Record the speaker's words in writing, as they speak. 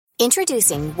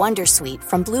Introducing Wondersuite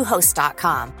from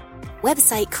Bluehost.com.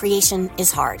 Website creation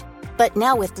is hard, but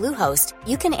now with Bluehost,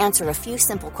 you can answer a few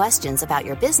simple questions about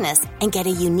your business and get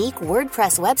a unique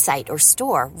WordPress website or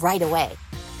store right away.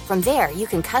 From there, you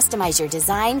can customize your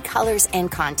design, colors,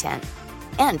 and content.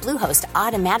 And Bluehost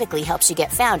automatically helps you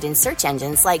get found in search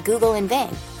engines like Google and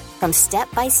Bing. From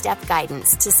step-by-step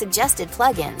guidance to suggested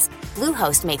plugins,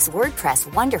 Bluehost makes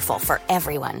WordPress wonderful for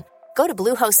everyone. Go to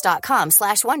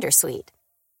bluehost.com/wondersuite.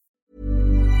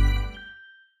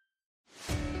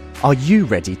 Are you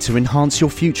ready to enhance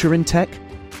your future in tech?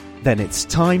 Then it's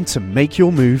time to make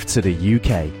your move to the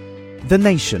UK, the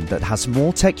nation that has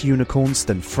more tech unicorns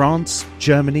than France,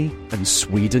 Germany, and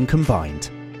Sweden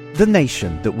combined. The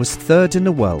nation that was third in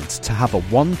the world to have a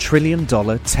 $1 trillion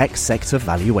tech sector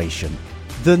valuation.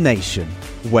 The nation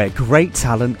where great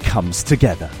talent comes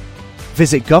together.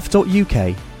 Visit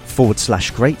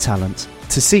gov.uk/great talent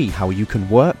to see how you can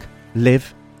work,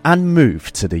 live, and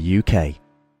move to the UK.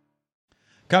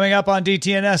 Coming up on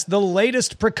DTNS, the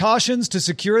latest precautions to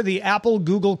secure the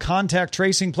Apple-Google contact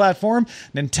tracing platform,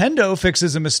 Nintendo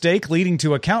fixes a mistake leading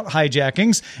to account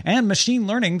hijackings, and machine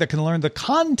learning that can learn the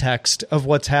context of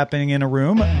what's happening in a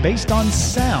room based on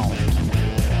sound.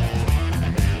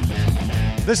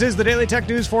 This is the Daily Tech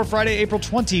News for Friday, April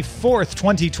 24th,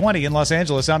 2020 in Los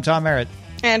Angeles. I'm Tom Merritt.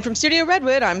 And from Studio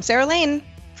Redwood, I'm Sarah Lane.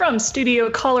 From Studio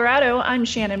Colorado, I'm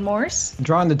Shannon Morse.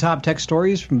 Drawing the top tech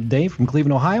stories from Dave from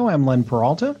Cleveland, Ohio, I'm Len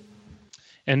Peralta.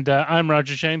 And I'm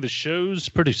Roger Chang, the show's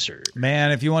producer.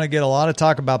 Man, if you want to get a lot of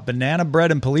talk about banana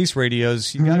bread and police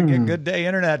radios, you got to get Good Day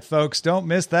Internet, folks. Don't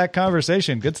miss that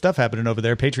conversation. Good stuff happening over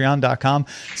there.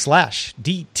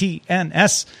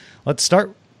 Patreon.com/DTNS. Let's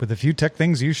start with a few tech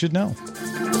things you should know.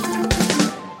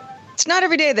 It's not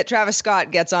every day that Travis Scott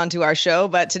gets onto our show,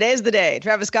 but today's the day.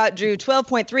 Travis Scott drew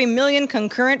 12.3 million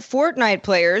concurrent Fortnite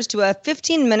players to a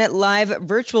 15-minute live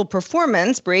virtual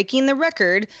performance, breaking the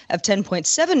record of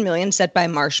 10.7 million set by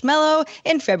Marshmello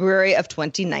in February of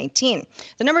 2019.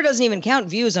 The number doesn't even count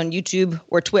views on YouTube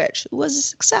or Twitch. It was a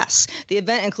success. The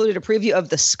event included a preview of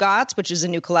The Scotts, which is a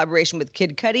new collaboration with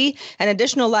Kid Cudi, and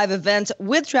additional live events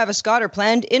with Travis Scott are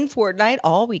planned in Fortnite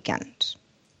all weekend.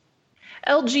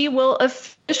 LG will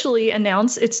officially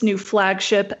announce its new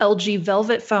flagship LG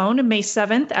Velvet phone May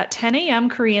 7th at 10 a.m.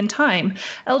 Korean time.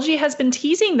 LG has been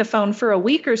teasing the phone for a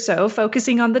week or so,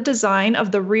 focusing on the design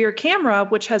of the rear camera,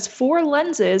 which has 4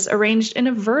 lenses arranged in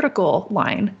a vertical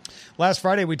line. Last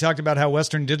Friday, we talked about how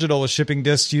Western Digital is shipping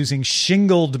discs using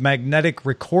shingled magnetic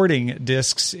recording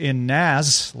discs in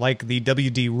NAS, like the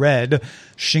WD Red.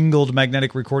 Shingled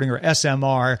magnetic recording, or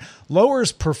SMR,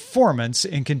 lowers performance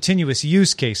in continuous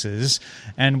use cases,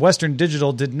 and Western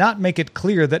Digital did not make it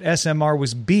clear that SMR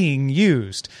was being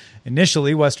used.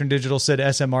 Initially, Western Digital said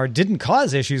SMR didn't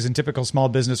cause issues in typical small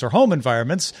business or home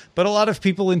environments, but a lot of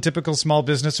people in typical small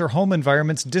business or home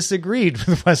environments disagreed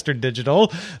with Western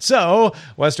Digital. So,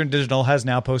 Western Digital has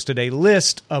now posted a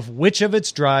list of which of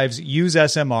its drives use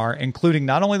SMR, including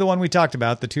not only the one we talked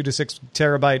about, the 2 to 6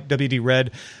 terabyte WD Red,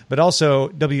 but also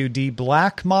WD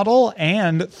Black model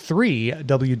and 3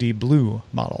 WD Blue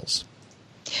models.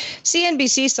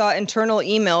 CNBC saw internal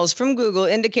emails from Google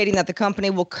indicating that the company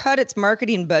will cut its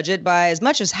marketing budget by as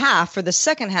much as half for the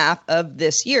second half of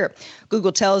this year.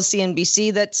 Google tells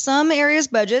CNBC that some areas'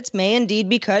 budgets may indeed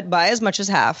be cut by as much as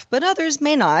half, but others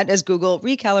may not, as Google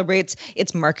recalibrates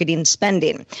its marketing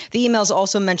spending. The emails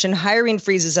also mention hiring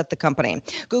freezes at the company.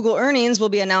 Google earnings will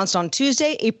be announced on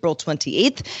Tuesday, April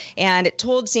 28th, and it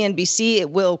told CNBC it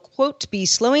will, quote, be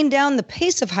slowing down the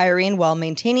pace of hiring while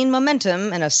maintaining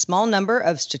momentum in a small number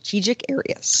of strategic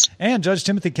areas. And Judge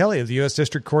Timothy Kelly of the U.S.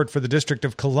 District Court for the District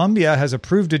of Columbia has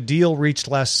approved a deal reached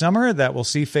last summer that will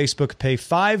see Facebook pay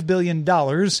 $5 billion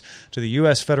to the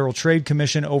U.S. Federal Trade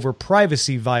Commission over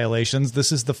privacy violations.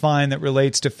 This is the fine that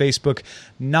relates to Facebook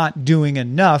not doing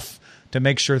enough to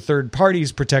make sure third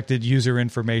parties protected user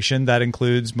information. That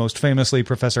includes, most famously,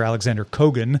 Professor Alexander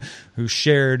Kogan, who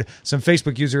shared some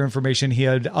Facebook user information he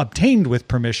had obtained with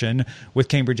permission with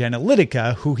Cambridge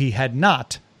Analytica, who he had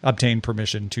not obtained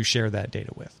permission to share that data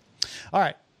with. All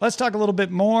right, let's talk a little bit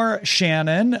more,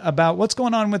 Shannon, about what's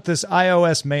going on with this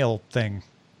iOS mail thing.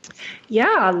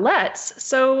 Yeah, let's.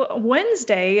 So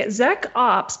Wednesday,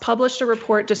 ZecOps published a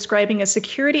report describing a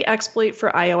security exploit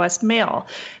for iOS Mail.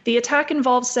 The attack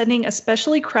involved sending a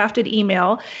specially crafted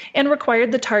email and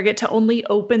required the target to only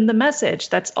open the message.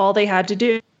 That's all they had to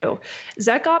do.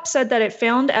 ZecOps said that it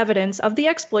found evidence of the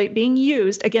exploit being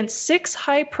used against 6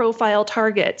 high-profile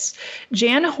targets.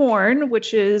 Jan Horn,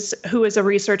 who is a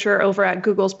researcher over at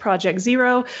Google's Project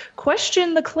Zero,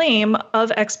 questioned the claim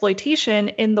of exploitation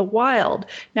in the wild.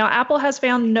 Now, Apple has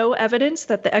found no evidence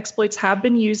that the exploits have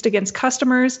been used against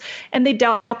customers, and they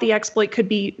doubt the exploit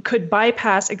could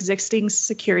bypass existing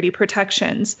security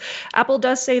protections. Apple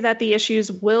does say that the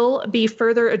issues will be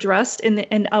further addressed in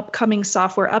an upcoming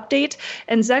software update,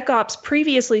 and ZecOps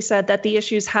previously said that the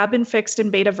issues have been fixed in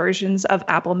beta versions of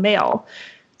Apple Mail.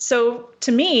 So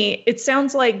to me, it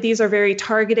sounds like these are very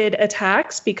targeted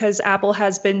attacks because Apple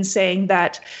has been saying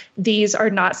that these are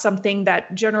not something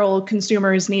that general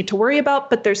consumers need to worry about,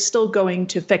 but they're still going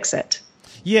to fix it.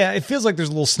 Yeah, it feels like there's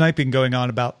a little sniping going on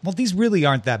about, well, these really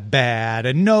aren't that bad.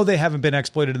 And no, they haven't been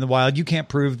exploited in the wild. You can't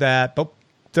prove that, but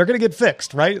they're going to get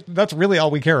fixed, right? That's really all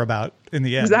we care about in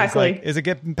the end. Exactly. Is it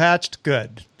getting patched?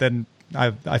 Good. Then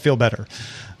I feel better.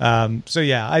 So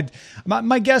yeah,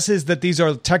 my guess is that these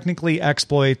are technically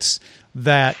exploits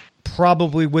that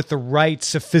probably with the right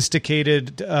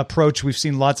sophisticated approach, we've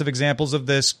seen lots of examples of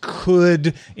this,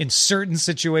 could in certain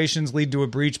situations lead to a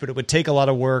breach, but it would take a lot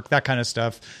of work, that kind of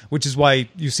stuff, which is why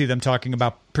you see them talking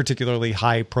about particularly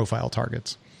high profile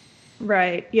targets.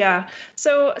 Right. Yeah.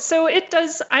 So it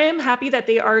does. I am happy that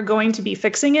they are going to be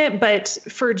fixing it. But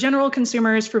for general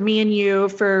consumers, for me and you,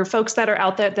 for folks that are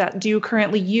out there that do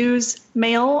currently use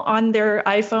Mail on their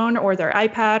iPhone or their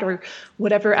iPad or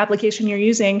whatever application you're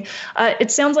using, it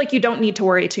sounds like you don't need to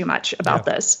worry too much about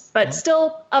this. But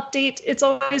still, update. It's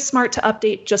always smart to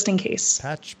update just in case.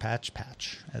 Patch,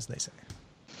 as they say.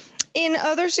 In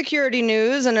other security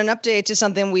news and an update to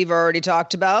something we've already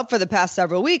talked about for the past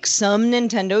several weeks, some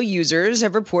Nintendo users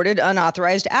have reported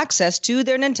unauthorized access to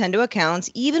their Nintendo accounts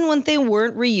even when they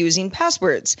weren't reusing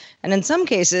passwords. And in some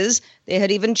cases, they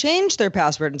had even changed their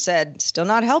password and said, still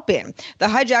not helping. The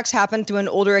hijacks happened through an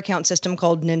older account system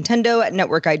called Nintendo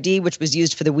Network ID, which was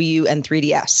used for the Wii U and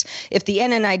 3DS. If the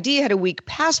NNID had a weak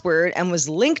password and was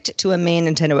linked to a main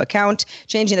Nintendo account,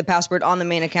 changing the password on the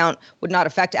main account would not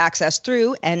affect access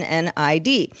through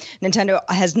NNID. Nintendo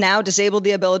has now disabled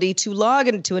the ability to log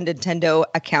into a Nintendo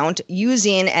account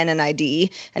using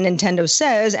NNID, and Nintendo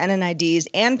says NNIDs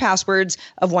and passwords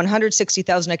of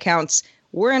 160,000 accounts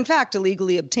were in fact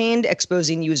illegally obtained,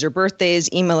 exposing user birthdays,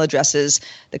 email addresses,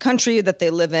 the country that they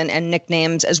live in, and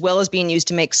nicknames, as well as being used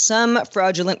to make some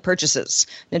fraudulent purchases.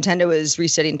 Nintendo is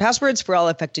resetting passwords for all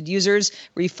affected users,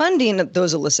 refunding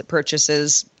those illicit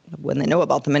purchases when they know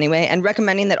about them anyway, and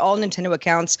recommending that all Nintendo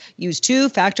accounts use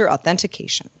two-factor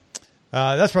authentication.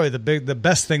 That's probably the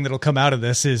best thing that'll come out of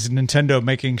this is Nintendo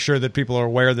making sure that people are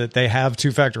aware that they have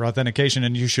two-factor authentication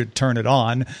and you should turn it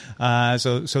on.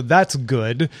 So that's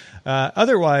good.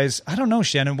 Otherwise, I don't know,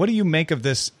 Shannon. What do you make of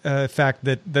this fact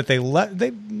that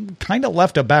they kind of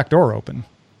left a back door open?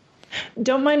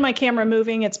 Don't mind my camera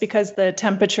moving. It's because the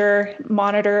temperature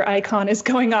monitor icon is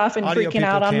going off and Audio freaking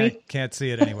out on me. Can't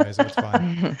see it anyway, so it's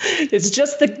fine. It's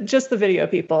just the video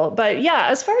people. But yeah,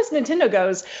 as far as Nintendo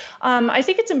goes, I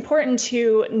think it's important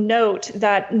to note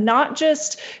that not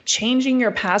just changing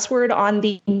your password on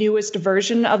the newest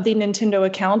version of the Nintendo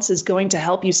accounts is going to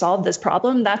help you solve this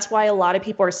problem. That's why a lot of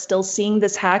people are still seeing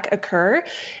this hack occur,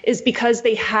 is because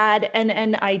they had an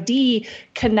NNID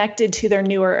connected to their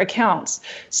newer accounts.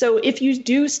 So if you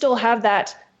do still have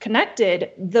that connected,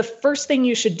 the first thing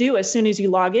you should do as soon as you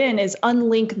log in is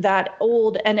unlink that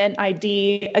old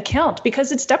NNID account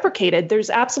because it's deprecated.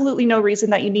 There's absolutely no reason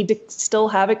that you need to still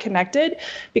have it connected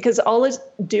because all it's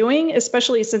doing,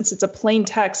 especially since it's a plain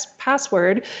text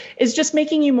password, is just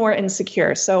making you more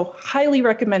insecure. So highly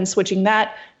recommend switching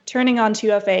that, turning on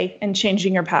 2FA, and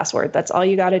changing your password. That's all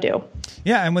you got to do.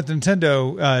 Yeah, and with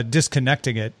Nintendo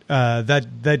disconnecting it,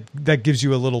 that gives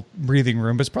you a little breathing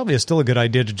room. But it's probably still a good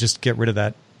idea to just get rid of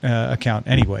that account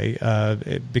anyway,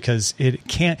 because it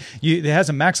can't. It has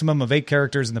a maximum of 8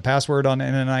 characters in the password on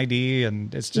NNID,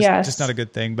 and it's just not a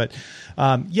good thing. But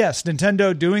yes,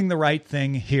 Nintendo doing the right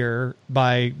thing here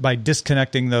by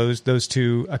disconnecting those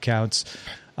two accounts.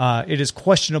 It is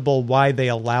questionable why they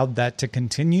allowed that to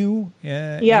continue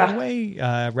in a way,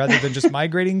 rather than just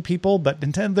migrating people. But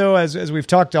Nintendo, as we've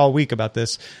talked all week about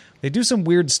this, they do some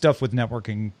weird stuff with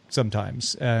networking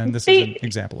sometimes, and this is an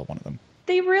example of one of them.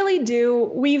 They really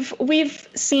do. We've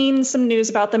seen some news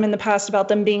about them in the past, about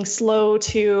them being slow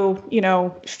to,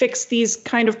 fix these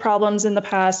kind of problems in the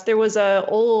past. There was an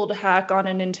old hack on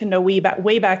a Nintendo Wii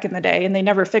way back in the day, and they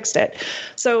never fixed it.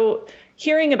 So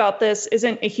hearing about this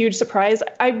isn't a huge surprise.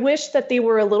 I wish that they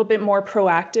were a little bit more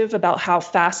proactive about how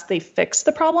fast they fixed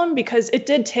the problem, because it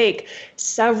did take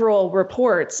several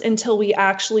reports until we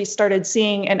actually started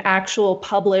seeing an actual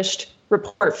published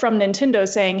report from Nintendo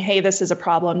saying, hey, this is a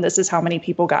problem. This is how many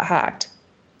people got hacked.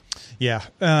 Yeah.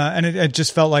 And it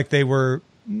just felt like they were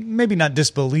maybe not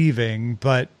disbelieving,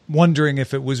 but wondering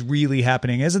if it was really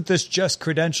happening. Isn't this just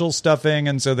credential stuffing?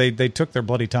 And so they took their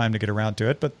bloody time to get around to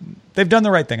it, but they've done the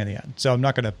right thing in the end. So I'm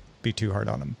not going to be too hard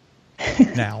on them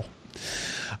now.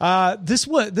 This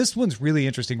one's really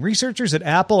interesting. Researchers at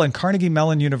Apple and Carnegie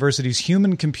Mellon University's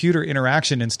Human Computer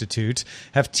Interaction Institute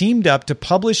have teamed up to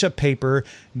publish a paper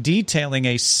detailing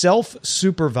a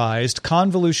self-supervised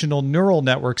convolutional neural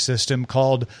network system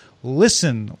called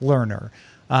Listen Learner.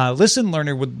 Listen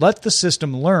Learner would let the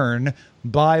system learn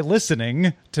by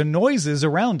listening to noises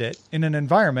around it in an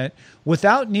environment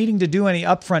without needing to do any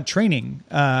upfront training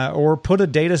or put a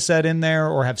data set in there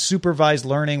or have supervised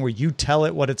learning where you tell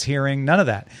it what it's hearing. None of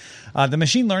that. The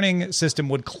machine learning system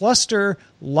would cluster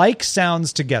like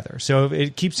sounds together. So if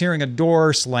it keeps hearing a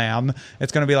door slam,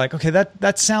 it's going to be like, okay,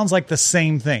 that sounds like the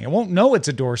same thing. It won't know it's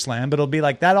a door slam, but it'll be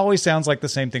like, that always sounds like the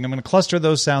same thing. I'm going to cluster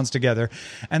those sounds together.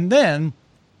 And then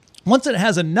once it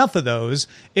has enough of those,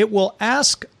 it will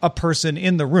ask a person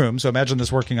in the room, so imagine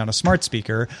this working on a smart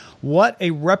speaker, what a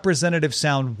representative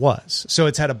sound was. So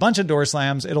it's had a bunch of door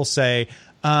slams. It'll say,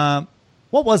 what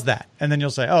was that? And then you'll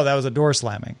say, oh, that was a door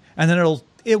slamming. And then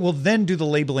it will then do the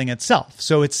labeling itself.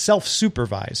 So it's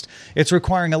self-supervised. It's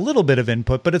requiring a little bit of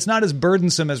input, but it's not as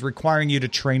burdensome as requiring you to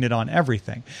train it on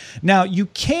everything. Now, you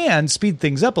can speed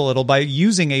things up a little by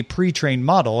using a pre-trained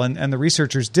model, and the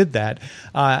researchers did that.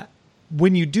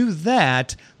 When you do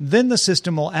that, then the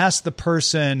system will ask the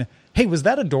person, hey, was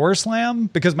that a door slam?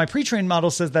 Because my pre-trained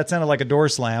model says that sounded like a door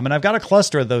slam, and I've got a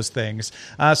cluster of those things.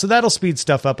 So that'll speed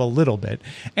stuff up a little bit.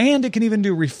 And it can even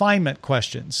do refinement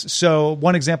questions. So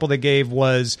one example they gave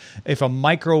was if a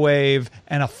microwave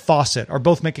and a faucet are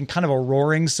both making kind of a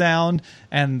roaring sound,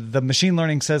 and the machine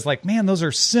learning says, like, man, those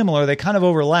are similar. They kind of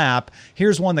overlap.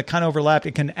 Here's one that kind of overlapped.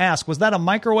 It can ask, was that a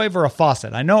microwave or a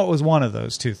faucet? I know it was one of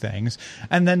those two things.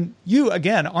 And then you,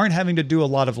 again, aren't having to do a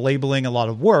lot of labeling, a lot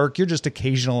of work. You're just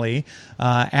occasionally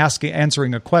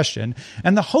answering a question.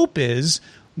 And the hope is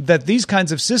that these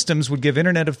kinds of systems would give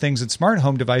Internet of Things and smart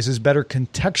home devices better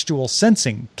contextual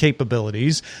sensing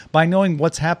capabilities by knowing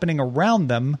what's happening around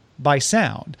them by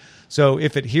sound. So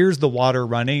if it hears the water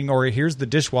running or it hears the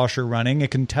dishwasher running, it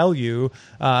can tell you,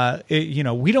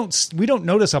 we don't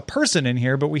notice a person in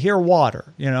here, but we hear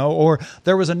water, or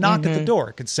there was a knock at the door.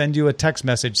 It could send you a text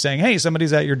message saying, hey,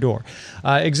 somebody's at your door.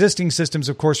 Existing systems,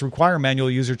 of course, require manual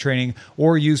user training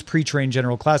or use pre-trained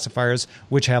general classifiers,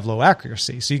 which have low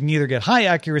accuracy. So you can either get high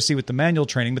accuracy with the manual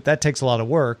training, but that takes a lot of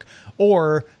work,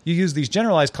 or you use these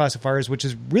generalized classifiers, which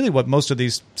is really what most of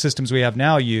these systems we have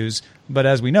now use. But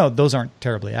as we know, those aren't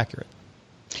terribly accurate.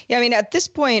 Yeah, I mean, at this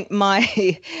point,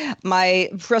 my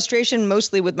frustration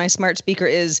mostly with my smart speaker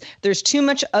is there's too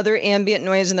much other ambient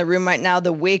noise in the room right now.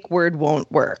 The wake word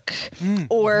won't work,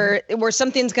 or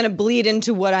something's going to bleed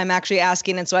into what I'm actually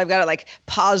asking, and so I've got to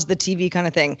pause the TV kind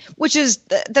of thing, which is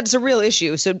that's a real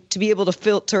issue. So to be able to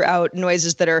filter out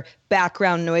noises that are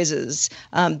background noises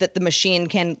that the machine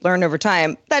can learn over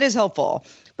time, that is helpful.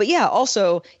 But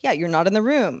you're not in the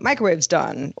room. Microwave's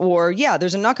done. Or,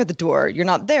 there's a knock at the door. You're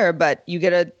not there, but you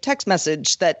get a text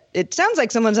message that it sounds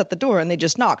like someone's at the door and they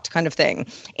just knocked kind of thing.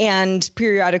 And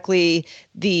periodically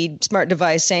the smart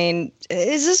device saying,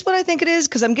 is this what I think it is?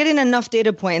 Because I'm getting enough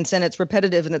data points and it's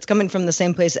repetitive and it's coming from the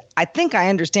same place. I think I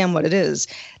understand what it is.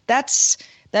 That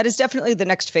is definitely the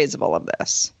next phase of all of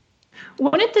this.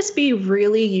 Wouldn't this be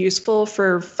really useful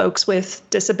for folks with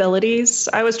disabilities?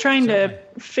 I was trying to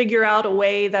figure out a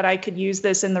way that I could use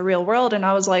this in the real world. And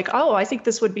I was like, I think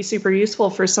this would be super useful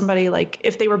for somebody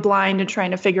if they were blind and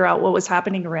trying to figure out what was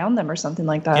happening around them or something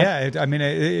like that. Yeah,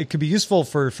 it could be useful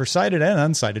for sighted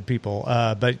and unsighted people.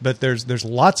 But there's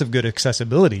lots of good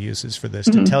accessibility uses for this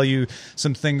to tell you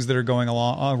some things that are going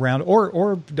around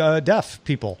or deaf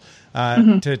people.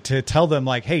 To tell them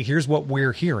hey, here's what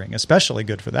we're hearing, especially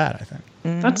good for that, I think.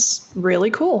 That's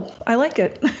really cool. I like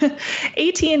it.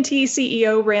 AT&T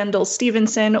CEO Randall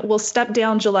Stephenson will step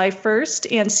down July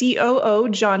 1st, and COO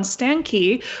John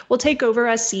Stankey will take over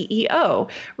as CEO.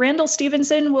 Randall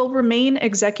Stephenson will remain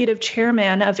executive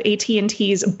chairman of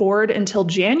AT&T's board until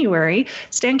January.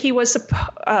 Stankey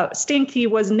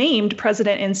was named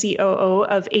president and COO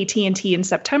of AT&T in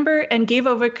September and gave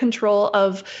over control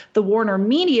of the Warner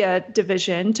Media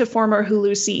division to former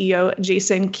Hulu CEO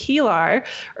Jason Kilar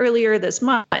earlier this this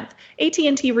month.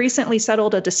 AT&T recently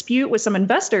settled a dispute with some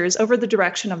investors over the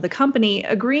direction of the company,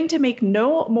 agreeing to make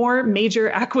no more major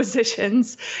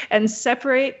acquisitions and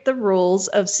separate the roles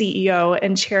of CEO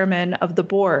and chairman of the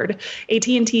board.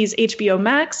 AT&T's HBO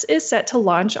Max is set to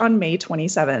launch on May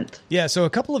 27th. Yeah, so a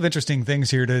couple of interesting things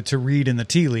here to read in the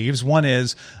tea leaves. One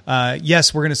is,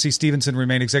 yes, we're going to see Stevenson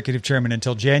remain executive chairman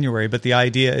until January, but the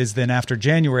idea is then after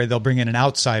January, they'll bring in an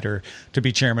outsider to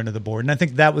be chairman of the board. And I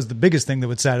think that was the biggest thing that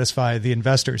would satisfy the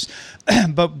investors.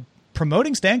 But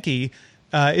promoting Stankey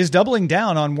is doubling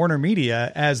down on Warner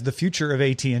Media as the future of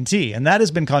AT&T. And that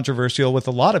has been controversial with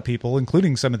a lot of people,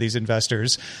 including some of these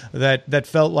investors, that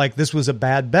felt like this was a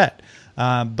bad bet.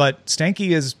 But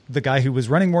Stankey is the guy who was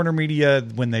running Warner Media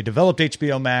when they developed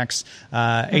HBO Max.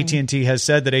 AT&T has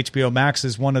said that HBO Max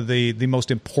is one of the most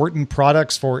important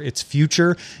products for its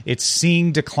future. It's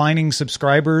seeing declining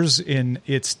subscribers in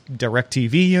its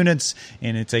DirecTV units,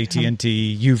 in its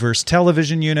AT&T Uverse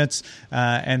television units,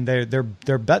 and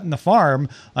they're betting the farm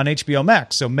on HBO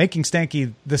Max. So making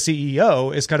Stankey the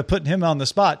CEO is kind of putting him on the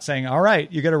spot, saying, "All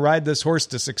right, you got to ride this horse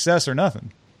to success or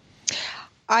nothing."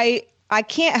 I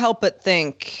can't help but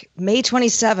think May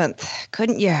 27th,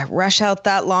 couldn't you rush out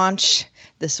that launch?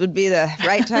 This would be the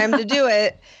right time to do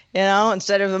it,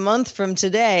 instead of a month from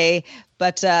today.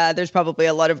 But there's probably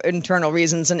a lot of internal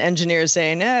reasons and engineers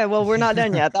saying, well, we're not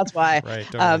done yet. That's why. Right,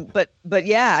 totally. But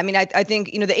yeah, I mean, I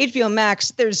think, the HBO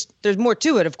Max, there's more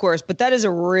to it, of course, but that is a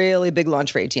really big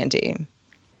launch for AT&T.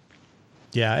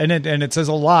 Yeah, and it says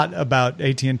a lot about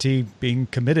AT&T being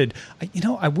committed.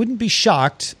 I wouldn't be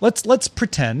shocked. Let's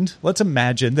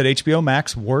imagine that HBO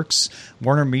Max works.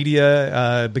 Warner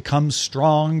Media becomes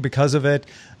strong because of it.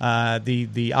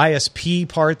 The ISP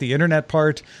part, the internet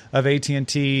part of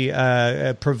AT&T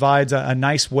provides a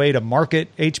nice way to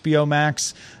market HBO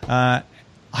Max.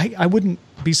 I wouldn't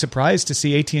be surprised to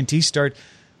see AT&T start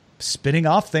spinning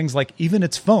off things like even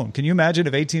its phone. Can you imagine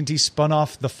if AT&T spun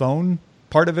off the phone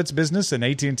part of its business and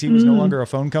AT&T was no longer a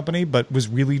phone company but was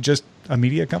really just a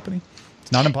media company?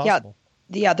 It's not impossible.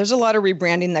 Yeah, there's a lot of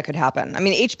rebranding that could happen. I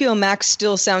mean, HBO Max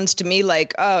still sounds to me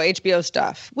like, HBO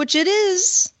stuff, which it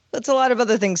is. That's a lot of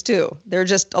other things too. There are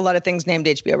just a lot of things named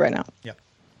HBO right now. Yeah.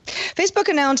 Facebook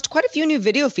announced quite a few new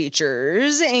video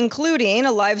features, including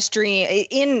a live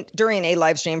stream during a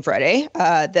live stream Friday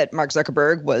that Mark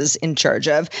Zuckerberg was in charge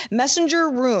of. Messenger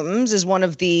Rooms is one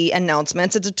of the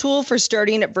announcements. It's a tool for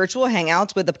starting virtual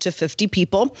hangouts with up to 50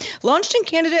 people. Launched in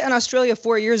Canada and Australia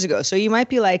 4 years ago. So you might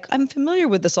be like, I'm familiar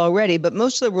with this already, but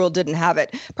most of the world didn't have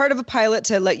it. Part of a pilot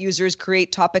to let users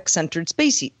create topic-centered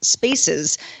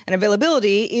spaces. And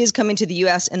availability is coming to the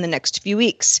U.S. in the next few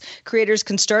weeks. Creators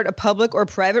can start a public or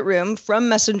private room from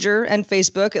Messenger and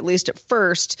Facebook, at least at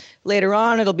first. Later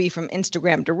on, it'll be from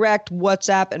Instagram Direct,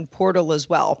 WhatsApp, and Portal as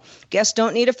well. Guests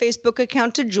don't need a Facebook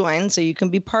account to join, so you can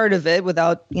be part of it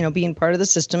without, being part of the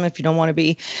system if you don't want to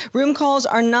be. Room calls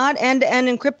are not end-to-end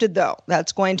encrypted, though.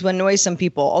 That's going to annoy some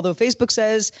people, although Facebook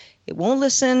says it won't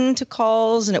listen to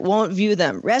calls and it won't view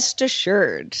them. Rest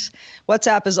assured.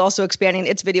 WhatsApp is also expanding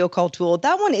its video call tool.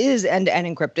 That one is end-to-end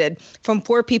encrypted from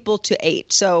 4 people to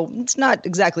 8. So it's not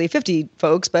exactly 50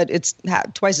 folks, but it's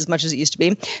twice as much as it used to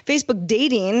be. Facebook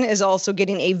Dating is also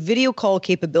getting a video call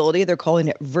capability. They're calling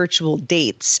it virtual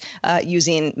dates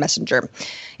using Messenger.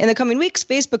 In the coming weeks,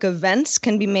 Facebook events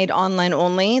can be made online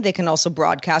only. They can also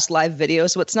broadcast live video.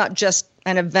 So it's not just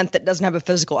an event that doesn't have a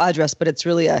physical address, but it's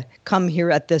really a come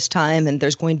here at this time and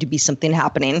there's going to be something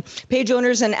happening. Page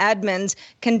owners and admins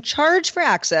can charge for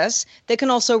access. They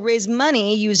can also raise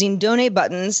money using donate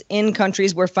buttons in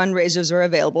countries where fundraisers are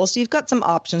available. So you've got some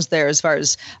options there as far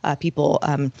as people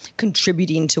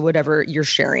contributing to whatever you're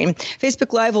sharing.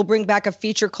 Facebook Live will bring back a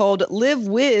feature called Live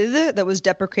With that was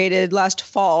deprecated last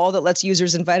fall that lets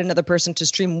users invite another person to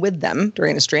stream with them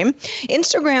during a stream.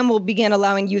 Instagram will begin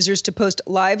allowing users to post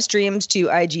live streams to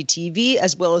IGTV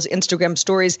as well as Instagram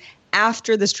stories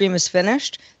after the stream is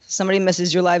finished. Somebody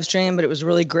misses your live stream, but it was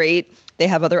really great. They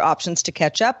have other options to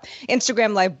catch up.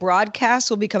 Instagram Live broadcasts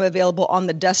will become available on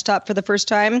the desktop for the first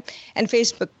time. And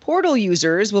Facebook Portal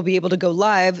users will be able to go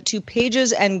live to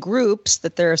pages and groups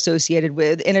that they're associated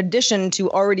with, in addition to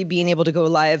already being able to go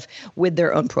live with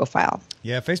their own profile.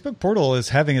 Yeah, Facebook Portal is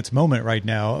having its moment right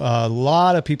now. A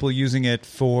lot of people using it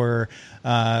for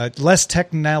less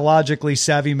technologically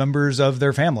savvy members of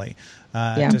their family.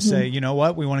 To say, you know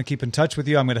what, we want to keep in touch with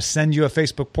you. I'm going to send you a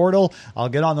Facebook portal. I'll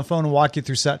get on the phone and walk you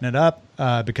through setting it up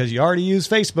because you already use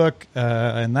Facebook,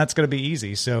 and that's going to be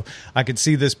easy. So I could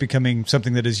see this becoming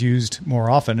something that is used more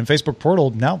often. And Facebook Portal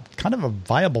now kind of a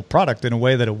viable product in a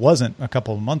way that it wasn't a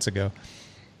couple of months ago.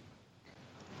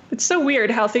 It's so weird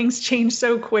how things change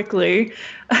so quickly.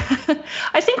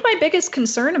 I think my biggest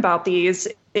concern about these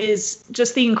is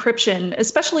just the encryption,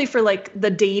 especially for like the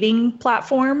dating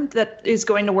platform that is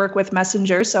going to work with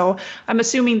Messenger. So I'm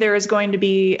assuming there is going to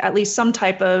be at least some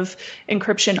type of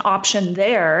encryption option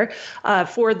there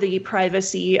for the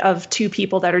privacy of two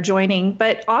people that are joining.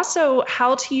 But also,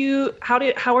 how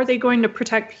are they going to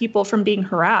protect people from being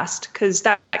harassed? Because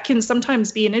that can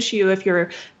sometimes be an issue if you're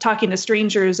talking to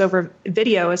strangers over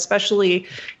video, especially,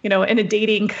 in a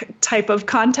dating type of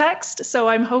context. So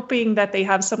I'm hoping that they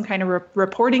have some kind of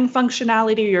reporting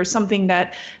functionality or something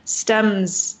that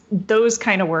stems those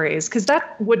kind of worries, because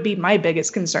that would be my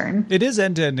biggest concern. It is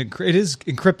end-to-end. It is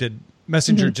encrypted.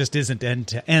 Messenger just isn't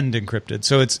end-to-end encrypted.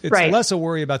 So it's right. Less a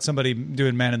worry about somebody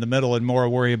doing man in the middle and more a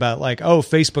worry about like, oh,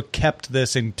 Facebook kept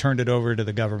this and turned it over to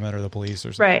the government or the police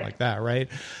or something like that, right?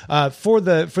 For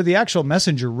the actual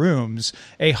Messenger rooms,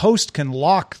 a host can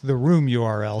lock the room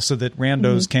URL so that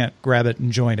randos can't grab it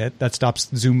and join it. That stops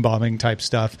Zoom bombing type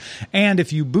stuff. And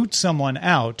if you boot someone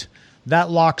out, that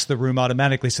locks the room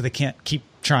automatically so they can't keep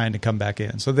trying to come back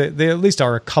in. So they at least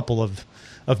are a couple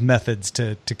of methods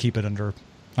to keep it under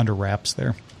wraps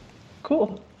there.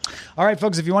 Cool. All right,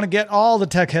 folks, if you want to get all the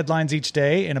tech headlines each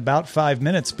day in about 5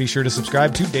 minutes, be sure to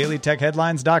subscribe to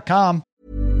dailytechheadlines.com.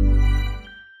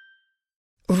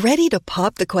 Ready to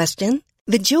pop the question?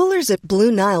 The jewelers at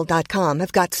BlueNile.com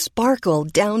have got sparkle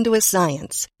down to a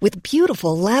science with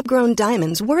beautiful lab-grown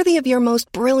diamonds worthy of your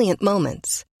most brilliant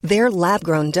moments. Their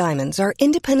lab-grown diamonds are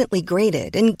independently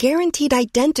graded and guaranteed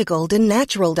identical to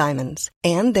natural diamonds,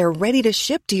 and they're ready to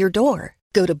ship to your door.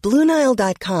 Go to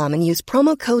BlueNile.com and use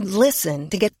promo code LISTEN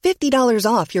to get $50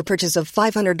 off your purchase of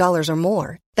 $500 or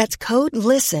more. That's code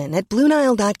LISTEN at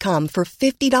BlueNile.com for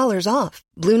 $50 off.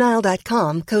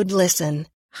 BlueNile.com, code LISTEN.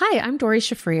 Hi, I'm Dori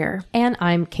Shafrir. And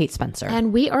I'm Kate Spencer.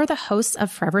 And we are the hosts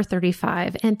of Forever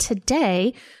 35. And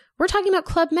today, we're talking about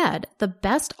Club Med, the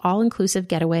best all-inclusive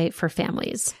getaway for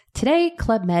families. Today,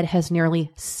 Club Med has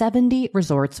nearly 70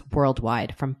 resorts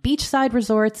worldwide, from beachside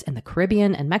resorts in the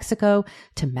Caribbean and Mexico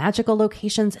to magical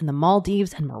locations in the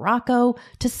Maldives and Morocco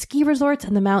to ski resorts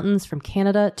in the mountains from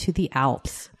Canada to the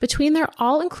Alps. Between their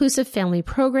all-inclusive family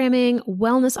programming,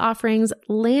 wellness offerings,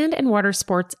 land and water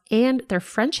sports, and their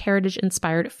French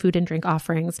heritage-inspired food and drink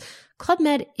offerings, Club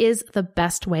Med is the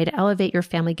best way to elevate your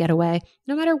family getaway,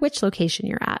 no matter which location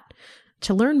you're at.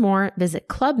 To learn more, visit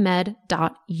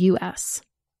clubmed.us.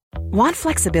 Want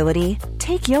flexibility?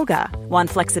 Take yoga. Want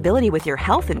flexibility with your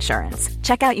health insurance?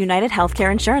 Check out United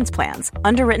Healthcare Insurance Plans.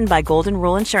 Underwritten by Golden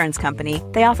Rule Insurance Company,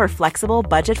 they offer flexible,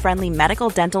 budget-friendly medical,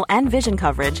 dental, and vision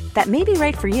coverage that may be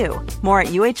right for you. More at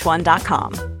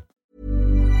UH1.com.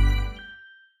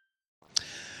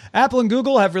 Apple and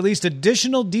Google have released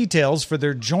additional details for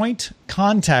their joint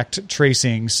contact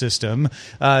tracing system.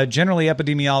 Generally,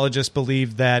 epidemiologists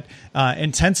believe that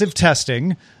intensive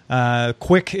testing,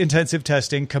 quick intensive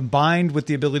testing, combined with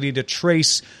the ability to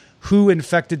trace who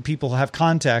infected people have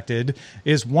contacted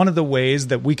is one of the ways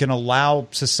that we can allow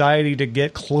society to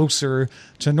get closer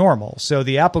to normal. So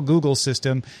the Apple-Google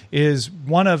system is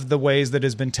one of the ways that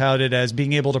has been touted as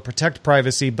being able to protect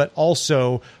privacy, but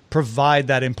also provide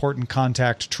that important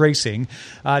contact tracing.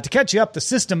 To catch you up, the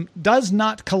system does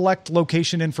not collect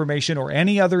location information or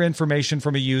any other information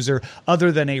from a user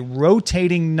other than a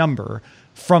rotating number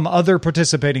from other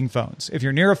participating phones. If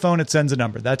you're near a phone, it sends a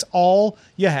number. That's all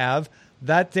you have.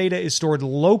 That data is stored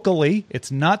locally. It's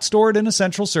not stored in a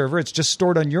central server. It's just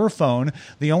stored on your phone.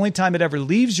 The only time it ever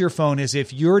leaves your phone is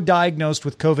if you're diagnosed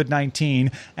with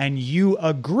COVID-19 and you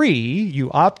agree,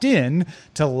 you opt in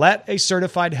to let a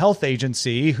certified health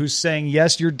agency who's saying,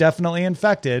 yes, you're definitely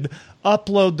infected,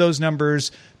 upload those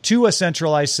numbers to a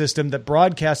centralized system that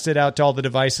broadcasts it out to all the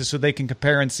devices so they can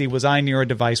compare and see, was I near a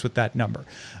device with that number?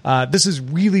 This is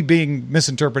really being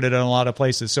misinterpreted in a lot of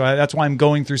places. So that's why I'm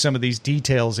going through some of these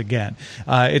details again.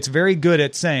 It's very good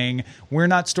at saying we're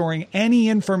not storing any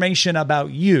information about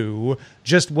you,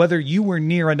 just whether you were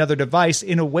near another device,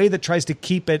 in a way that tries to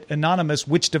keep it anonymous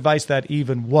which device that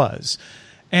even was.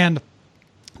 And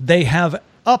they have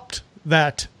upped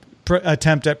that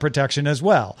attempt at protection as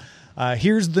well.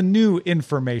 Here's the new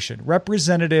information.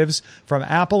 Representatives from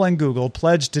Apple and Google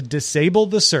pledged to disable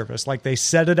the service, like they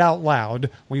said it out loud.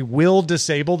 We will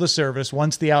disable the service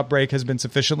once the outbreak has been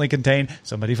sufficiently contained.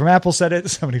 Somebody from Apple said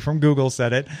it. Somebody from Google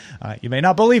said it. You may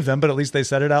not believe them, but at least they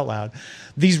said it out loud.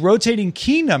 These rotating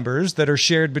key numbers that are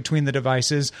shared between the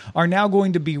devices are now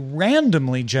going to be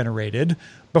randomly generated.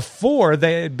 Before,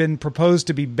 they had been proposed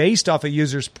to be based off a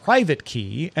user's private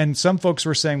key, and some folks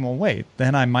were saying, well, wait,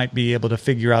 then I might be able to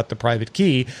figure out the private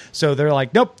key. So they're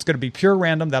like, nope, it's going to be pure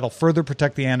random. That'll further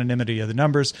protect the anonymity of the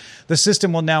numbers. The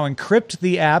system will now encrypt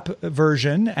the app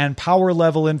version and power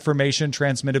level information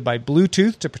transmitted by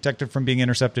Bluetooth to protect it from being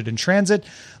intercepted in transit.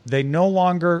 They no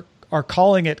longer are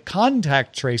calling it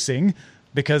contact tracing,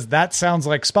 because that sounds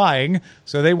like spying.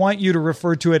 So they want you to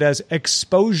refer to it as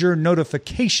exposure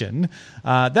notification.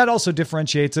 That also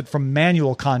differentiates it from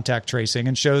manual contact tracing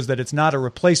and shows that it's not a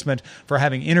replacement for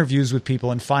having interviews with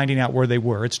people and finding out where they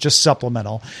were. It's just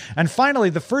supplemental. And finally,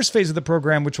 the first phase of the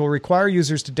program, which will require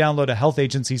users to download a health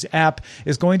agency's app,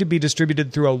 is going to be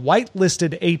distributed through a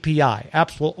whitelisted API.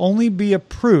 Apps will only be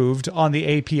approved on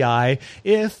the API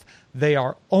if they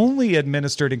are only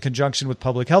administered in conjunction with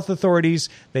public health authorities,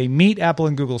 they meet Apple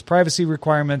and Google's privacy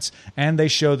requirements, and they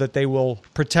show that they will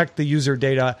protect the user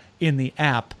data in the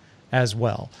app as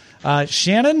well.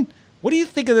 Shannon, what do you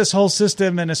think of this whole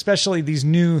system and especially these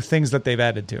new things that they've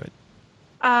added to it?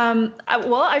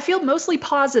 Well, I feel mostly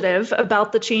positive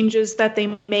about the changes that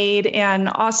they made, and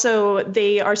also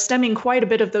they are stemming quite a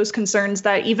bit of those concerns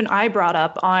that even I brought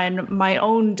up on my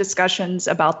own discussions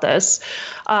about this.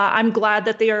 I'm glad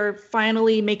that they are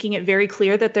finally making it very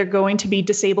clear that they're going to be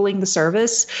disabling the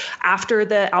service after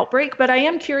the outbreak, but I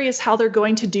am curious how they're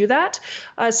going to do that.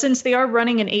 Since they are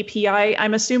running an API,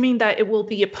 I'm assuming that it will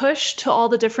be a push to all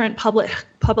the different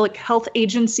public health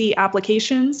agency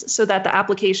applications so that the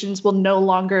applications will no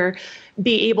longer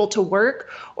be able to work,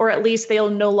 or at least they'll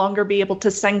no longer be able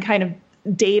to send kind of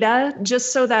data,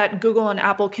 just so that Google and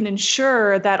Apple can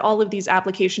ensure that all of these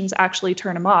applications actually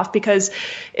turn them off. Because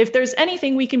if there's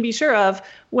anything we can be sure of,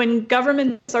 when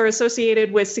governments are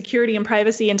associated with security and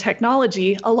privacy and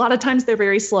technology, a lot of times they're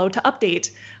very slow to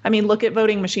update. I mean, look at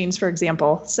voting machines, for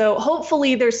example. So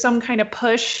hopefully there's some kind of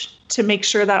push to make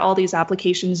sure that all these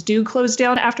applications do close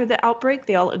down after the outbreak.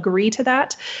 They all agree to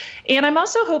that. And I'm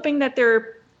also hoping that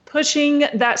they're pushing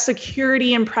that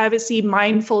security and privacy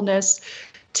mindfulness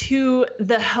to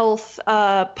the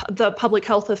the public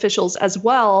health officials as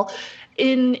well,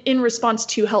 in response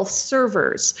to health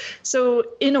servers. So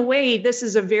in a way, this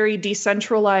is a very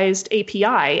decentralized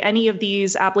API. Any of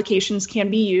these applications can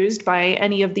be used by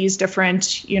any of these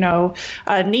different,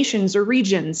 nations or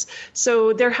regions.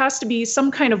 So there has to be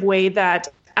some kind of way that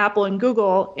Apple and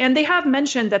Google, and they have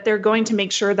mentioned that they're going to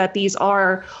make sure that these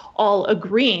are all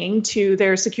agreeing to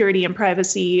their security and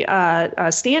privacy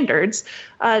standards,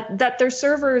 that their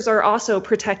servers are also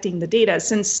protecting the data,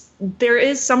 since there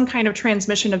is some kind of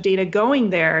transmission of data going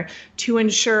there to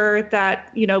ensure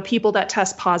that, people that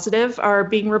test positive are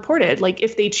being reported, like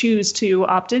if they choose to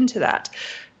opt into that.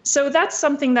 So that's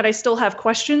something that I still have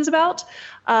questions about.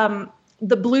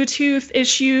 The Bluetooth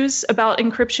issues about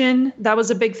encryption, that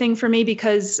was a big thing for me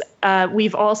because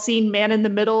we've all seen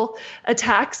man-in-the-middle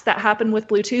attacks that happen with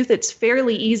Bluetooth. It's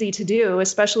fairly easy to do,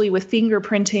 especially with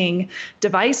fingerprinting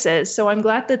devices. So I'm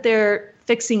glad that they're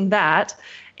fixing that.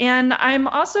 And I'm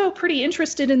also pretty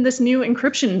interested in this new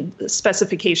encryption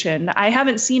specification. I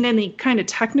haven't seen any kind of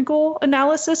technical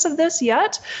analysis of this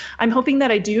yet. I'm hoping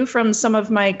that I do from some of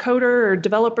my coder or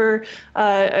developer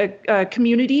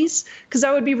communities, because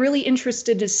I would be really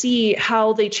interested to see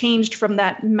how they changed from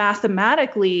that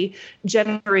mathematically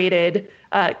generated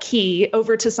key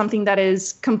over to something that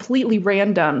is completely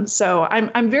random. So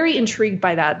I'm very intrigued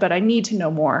by that, but I need to know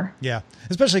more. Yeah,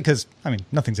 especially because,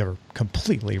 nothing's ever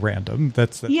completely random.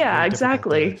 That's yeah,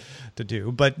 exactly. To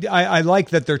do. But I like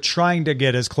that they're trying to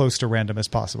get as close to random as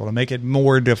possible to make it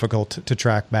more difficult to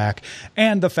track back.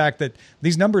 And the fact that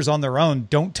these numbers on their own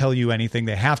don't tell you anything.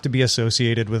 They have to be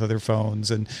associated with other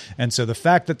phones. And so the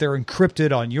fact that they're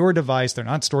encrypted on your device, they're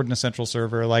not stored in a central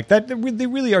server like that, they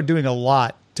really are doing a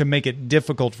lot to make it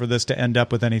difficult for this to end up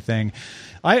with anything.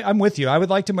 I'm with you. I would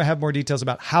like to have more details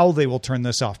about how they will turn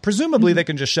this off. Presumably, they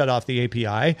can just shut off the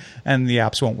API and the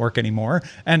apps won't work anymore.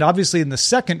 And obviously, in the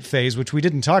second phase, which we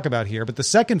didn't talk about here, but the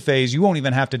second phase, you won't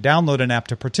even have to download an app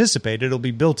to participate. It'll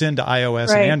be built into iOS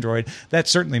and Android. That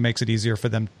certainly makes it easier for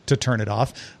them to turn it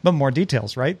off. But more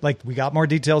details, right? Like, we got more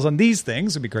details on these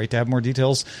things. It'd be great to have more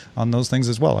details on those things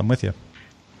as well. I'm with you.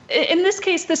 In this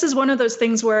case, this is one of those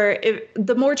things where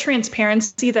the more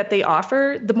transparency that they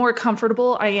offer, the more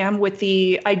comfortable I am with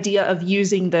the idea of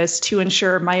using this to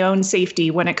ensure my own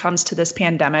safety when it comes to this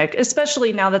pandemic,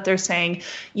 especially now that they're saying,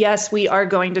 yes, we are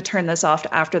going to turn this off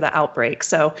after the outbreak.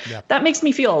 So that makes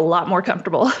me feel a lot more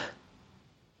comfortable.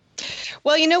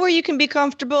 Well, you know where you can be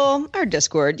comfortable? Our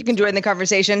Discord. You can join the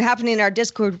conversation happening in our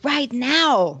Discord right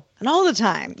now and all the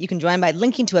time. You can join by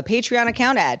linking to a Patreon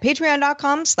account at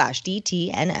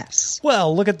patreon.com/DTNS.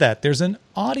 Well, look at that. There's an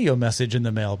audio message in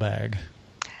the mailbag.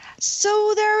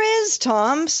 So there is,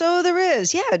 Tom. So there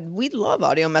is. Yeah, we love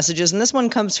audio messages. And this one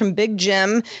comes from Big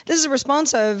Jim. This is a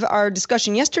response of our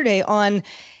discussion yesterday on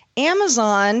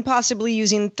Amazon possibly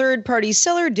using third-party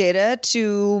seller data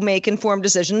to make informed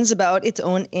decisions about its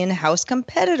own in-house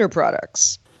competitor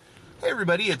products. Hey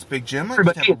everybody, it's Big Jim. I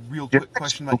just have a real quick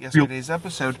question about yesterday's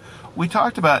episode. We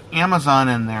talked about Amazon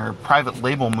and their private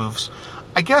label moves.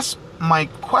 I guess my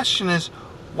question is,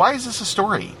 why is this a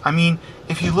story? I mean,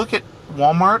 if you look at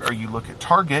Walmart or you look at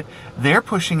Target, they're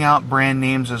pushing out brand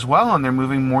names as well, and they're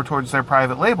moving more towards their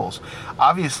private labels.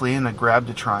 Obviously in a grab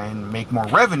to try and make more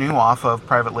revenue off of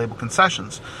private label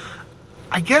concessions.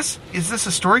 I guess, is this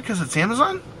a story because it's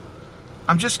Amazon?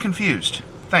 I'm just confused.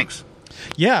 Thanks.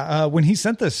 Yeah, when he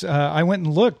sent this, I went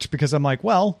and looked because I'm like,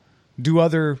 well, do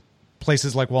other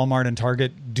places like Walmart and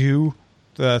Target do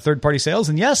third-party sales?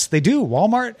 And yes, they do.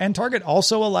 Walmart and Target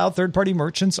also allow third-party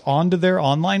merchants onto their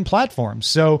online platforms.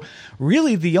 So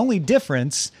really the only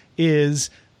difference is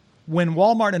when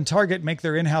Walmart and Target make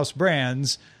their in-house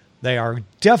brands, they are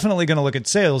definitely going to look at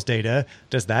sales data.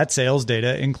 Does that sales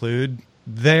data include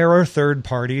their third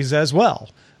parties as well?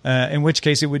 In which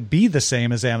case it would be the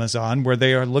same as Amazon, where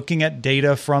they are looking at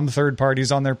data from third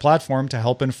parties on their platform to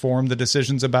help inform the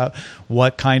decisions about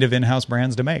what kind of in-house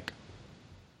brands to make.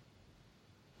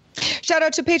 Shout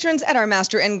out to patrons at our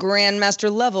Master and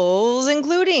Grandmaster levels,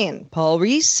 including Paul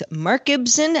Reese, Mark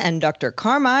Gibson, and Dr.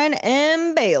 Carmine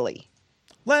M. Bailey.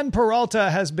 Len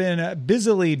Peralta has been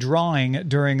busily drawing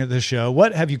during the show.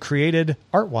 What have you created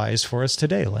art-wise for us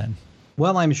today, Len?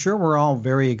 Well, I'm sure we're all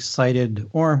very excited,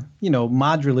 or,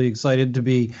 moderately excited to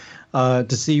be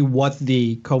to see what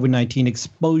the COVID-19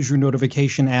 exposure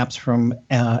notification apps from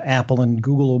Apple and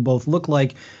Google will both look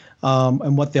like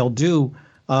and what they'll do.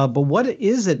 But what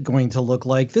is it going to look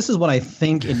like? This is what I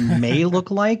think it may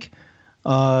look like.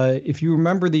 If you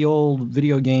remember the old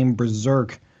video game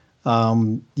Berserk,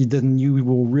 then you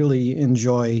will really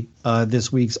enjoy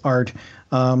this week's art.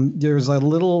 There's a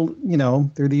little,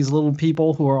 there are these little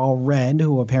people who are all red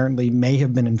who apparently may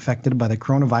have been infected by the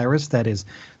coronavirus that is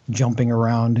jumping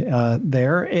around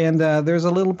there. And there's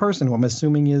a little person who I'm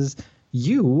assuming is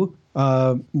you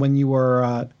when you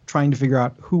were trying to figure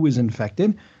out who is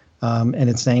infected. And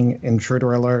it's saying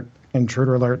intruder alert,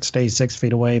 stay 6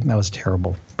 feet away. That was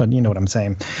terrible, but you know what I'm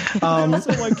saying.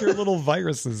 Also like your little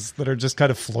viruses that are just kind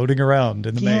of floating around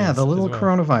in the maze. Yeah, the little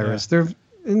coronavirus. Yeah.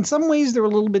 In some ways, they're a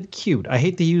little bit cute. I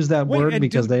hate to use that word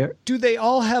because do they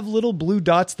all have little blue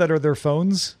dots that are their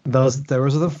phones? Those are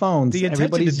the phones. The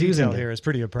attention to detail here is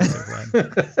pretty impressive,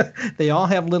 Len. They all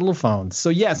have little phones. So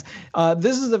yes,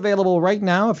 this is available right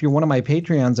now. If you're one of my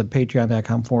Patreons at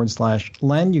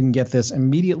patreon.com/Len, you can get this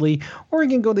immediately, or you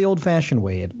can go the old-fashioned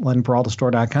way at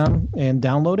lenperaltastore.com and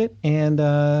download it, and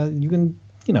you can,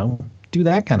 do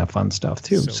that kind of fun stuff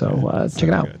too. So check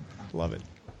it out. Good. Love it.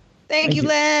 Thank you,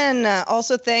 Len.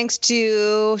 Also, thanks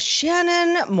to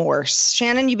Shannon Morse.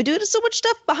 Shannon, you've been doing so much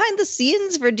stuff behind the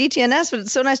scenes for DTNS, but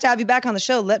it's so nice to have you back on the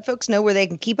show. Let folks know where they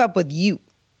can keep up with you.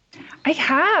 I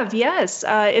have, yes.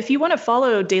 If you want to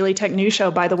follow Daily Tech News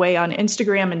Show, by the way, on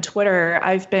Instagram and Twitter,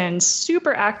 I've been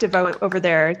super active over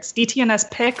there. It's DTNS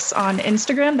Pics on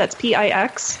Instagram. That's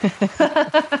PIX.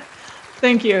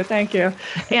 Thank you.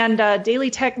 And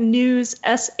Daily Tech News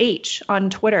SH on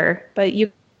Twitter. But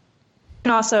you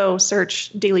can also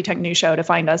search Daily Tech News Show to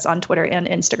find us on Twitter and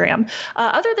Instagram.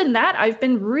 Other than that, I've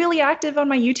been really active on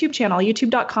my YouTube channel,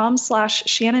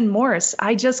 youtube.com/Shannon Morse.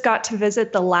 I just got to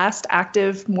visit the last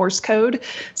active Morse code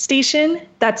station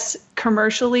that's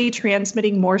commercially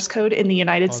transmitting Morse code in the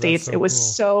United States. It was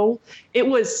so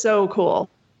cool.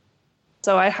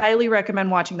 So I highly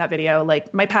recommend watching that video.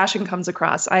 Like, my passion comes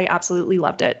across. I absolutely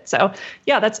loved it. So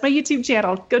yeah, that's my YouTube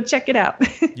channel. Go check it out.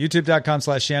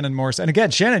 YouTube.com/Shannon Morse. And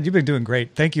again, Shannon, you've been doing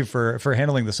great. Thank you for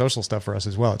handling the social stuff for us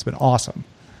as well. It's been awesome.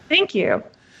 Thank you.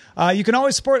 You can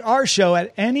always support our show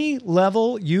at any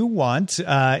level you want.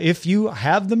 If you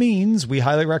have the means, we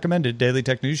highly recommend it.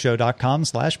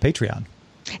 dailytechnewsshow.com/Patreon.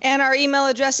 And our email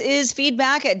address is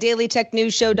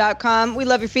feedback@dailytechnewsshow.com. We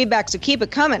love your feedback, so keep it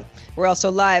coming. We're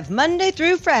also live Monday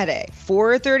through Friday,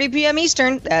 4:30 p.m.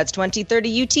 Eastern. That's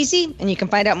 20:30 UTC. And you can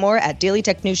find out more at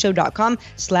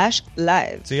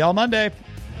dailytechnewsshow.com/live. See y'all Monday.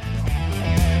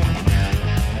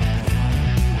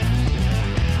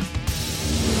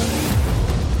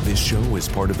 This show is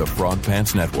part of the Frog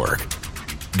Pants Network.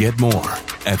 Get more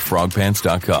at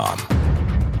frogpants.com.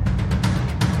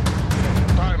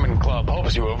 Diamond Club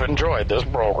hopes you have enjoyed this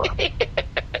program.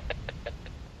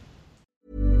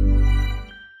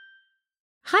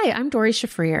 Hi, I'm Dori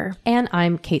Shafrir. And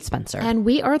I'm Kate Spencer. And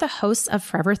we are the hosts of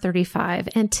Forever 35.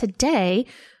 And today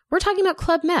We're talking about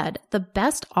Club Med, the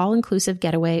best all-inclusive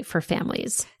getaway for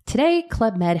families. Today,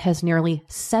 Club Med has nearly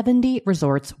 70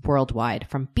 resorts worldwide,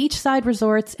 from beachside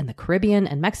resorts in the Caribbean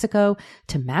and Mexico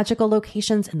to magical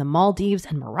locations in the Maldives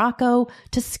and Morocco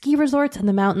to ski resorts in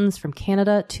the mountains from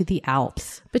Canada to the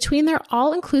Alps. Between their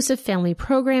all-inclusive family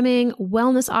programming,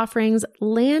 wellness offerings,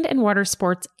 land and water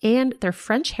sports, and their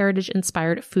French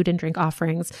heritage-inspired food and drink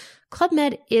offerings, Club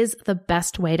Med is the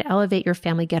best way to elevate your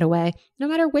family getaway, no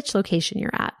matter which location you're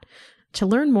at. To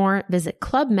learn more, visit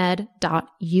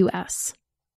clubmed.us.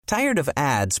 Tired of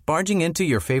ads barging into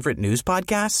your favorite news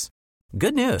podcasts?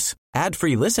 Good news.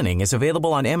 Ad-free listening is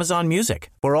available on Amazon Music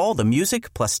for all the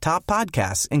music plus top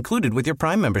podcasts included with your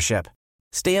Prime membership.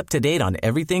 Stay up to date on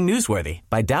everything newsworthy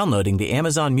by downloading the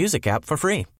Amazon Music app for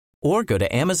free or go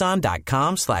to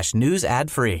amazon.com/news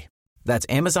ad free. That's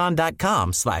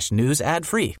amazon.com/news ad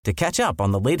free to catch up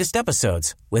on the latest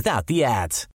episodes without the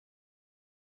ads.